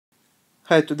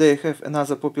Hi, today I have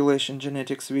another population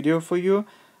genetics video for you.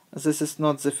 This is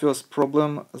not the first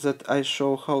problem that I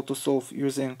show how to solve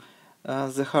using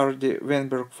the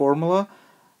Hardy-Weinberg formula,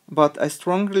 but I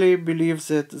strongly believe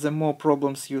that the more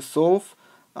problems you solve,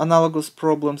 analogous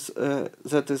problems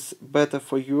that is better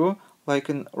for you, like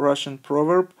in Russian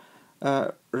proverb,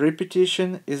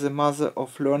 repetition is the mother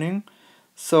of learning.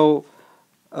 So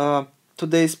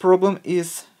today's problem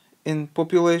is in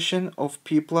population of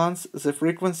pea plants, the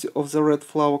frequency of the red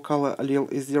flower color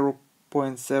allele is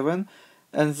 0.7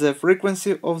 and the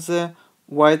frequency of the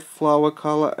white flower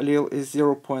color allele is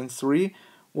 0.3.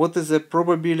 What is the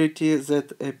probability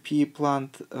that a pea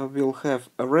plant will have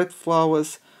red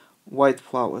flowers, white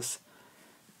flowers?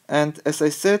 And as I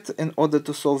said, in order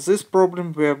to solve this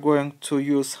problem, we are going to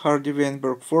use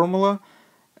Hardy-Weinberg formula.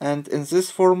 And in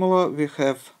this formula, we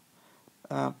have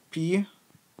p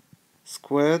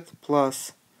squared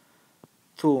plus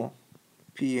 2pq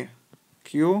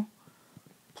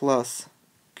plus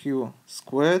q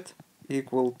squared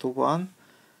equal to 1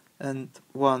 and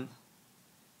 1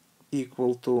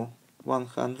 equal to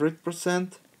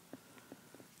 100%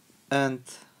 and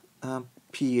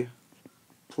p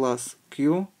plus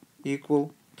q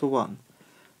equal to 1.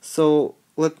 So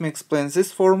let me explain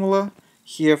this formula.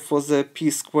 Here for the p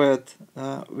squared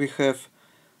we have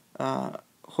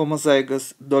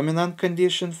homozygous dominant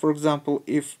condition. For example,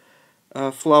 if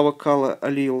flower color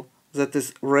allele that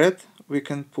is red, we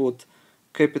can put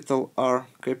capital R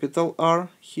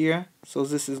here. So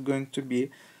this is going to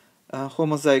be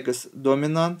homozygous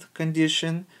dominant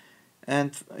condition.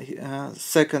 And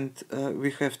second,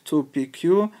 we have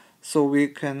 2pq, so we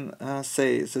can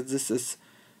say that this is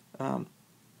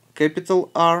capital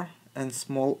R and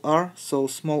small r. So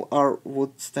small r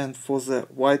would stand for the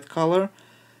white color.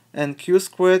 And q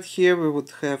squared here we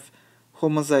would have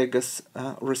homozygous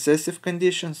recessive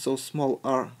condition, so small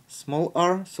r.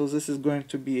 So this is going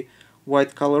to be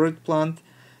white colored plant.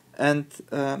 And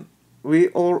we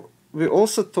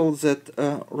also told that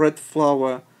red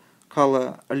flower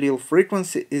color allele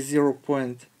frequency is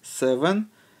 0.7.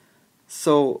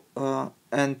 So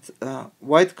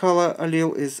white color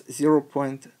allele is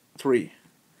 0.3.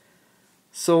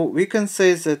 So we can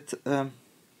say that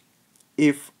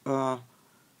if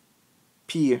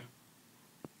P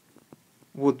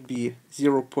would be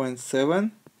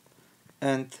 0.7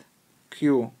 and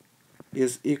Q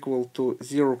is equal to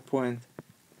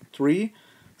 0.3,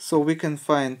 so we can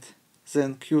find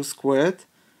then Q squared.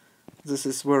 This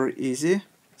is very easy.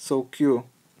 So Q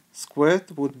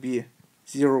squared would be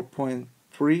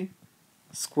 0.3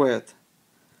 squared.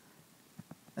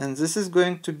 And this is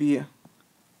going to be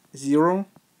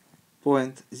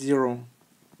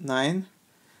 0.09,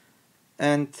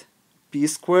 and p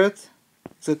squared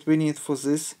that we need for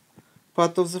this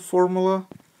part of the formula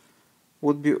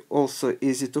would be also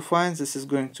easy to find. This is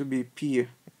going to be p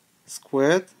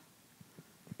squared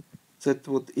that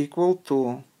would equal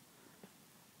to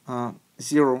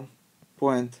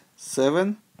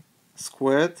 0.7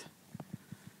 squared,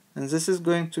 and this is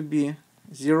going to be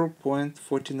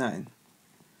 0.49.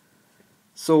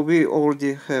 So we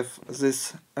already have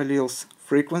these alleles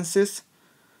frequencies,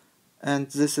 and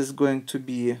this is going to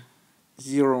be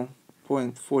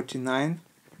 0.49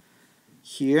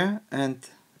 here and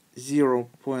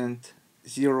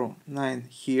 0.09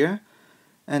 here.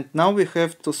 And now we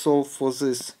have to solve for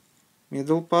this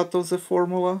middle part of the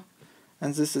formula,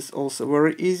 and this is also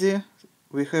very easy.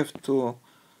 We have to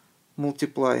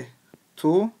multiply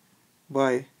 2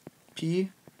 by p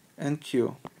and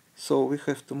q. So we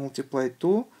have to multiply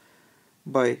 2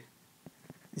 by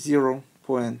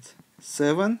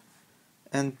 0.7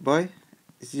 and by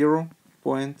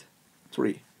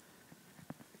 0.3.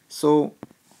 So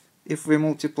if we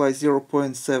multiply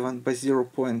 0.7 by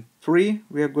 0.3,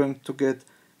 we are going to get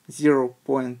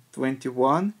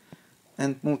 0.21,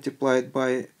 and multiplied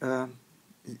by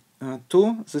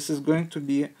 2, this is going to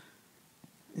be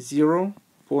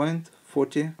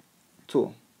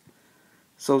 0.42.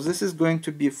 So this is going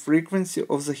to be frequency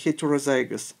of the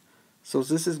heterozygous. So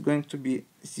this is going to be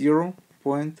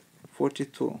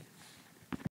 0.42.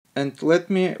 And let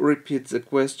me repeat the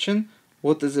question.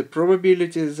 What is the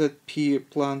probability that pea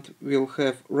plant will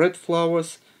have red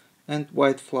flowers and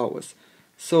white flowers?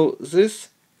 So these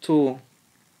two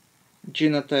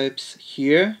genotypes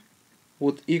here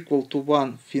would equal to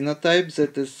one phenotype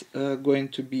that is going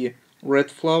to be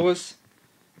red flowers.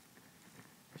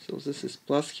 So this is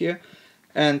plus here.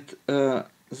 And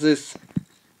this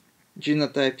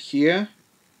genotype here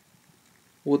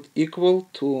would equal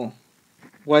to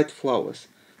white flowers.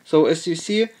 So as you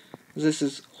see, this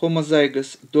is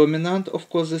homozygous dominant. Of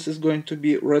course, this is going to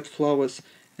be red flowers.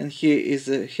 and here is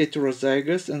a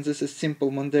heterozygous, and this is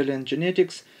simple Mendelian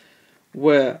genetics,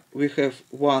 where we have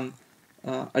one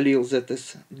allele that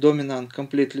is dominant,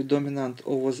 completely dominant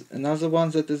over another one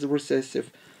that is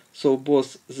recessive. So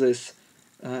both these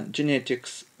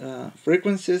genetics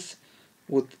frequencies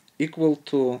would equal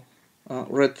to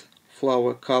red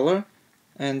flower color,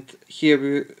 and here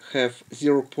we have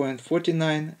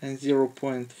 0.49 and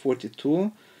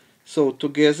 0.42. So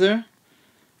together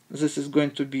this is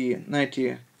going to be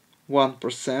 91%,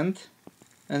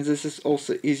 and this is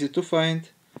also easy to find,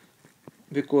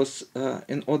 because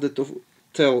in order to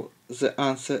tell the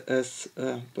answer as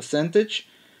a percentage,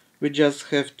 we just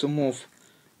have to move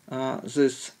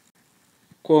this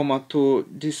comma to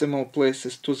decimal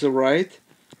places to the right.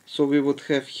 So we would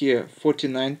have here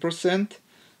 49%,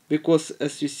 because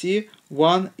as you see,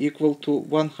 1 equal to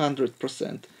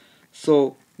 100%.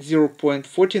 So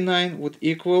 0.49 would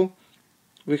equal,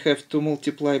 we have to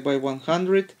multiply by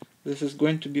 100, this is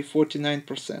going to be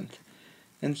 49%.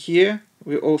 And here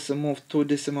we also move 2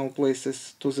 decimal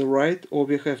places to the right, or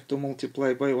we have to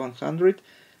multiply by 100,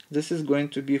 this is going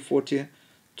to be 42%.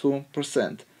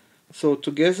 So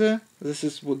together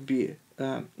this would be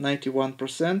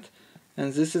 91%,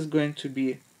 and this is going to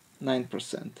be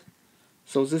 9%.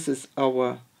 So this is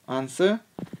our answer.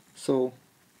 So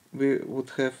we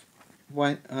would have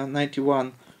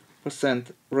 91%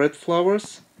 red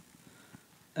flowers,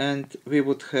 and we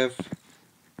would have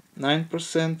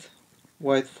 9%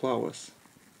 white flowers.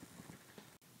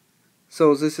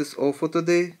 So this is all for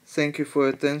today. Thank you for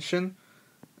your attention.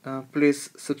 Please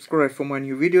subscribe for my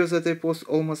new videos that I post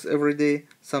almost every day.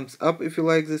 Thumbs up if you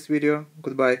like this video.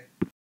 Goodbye.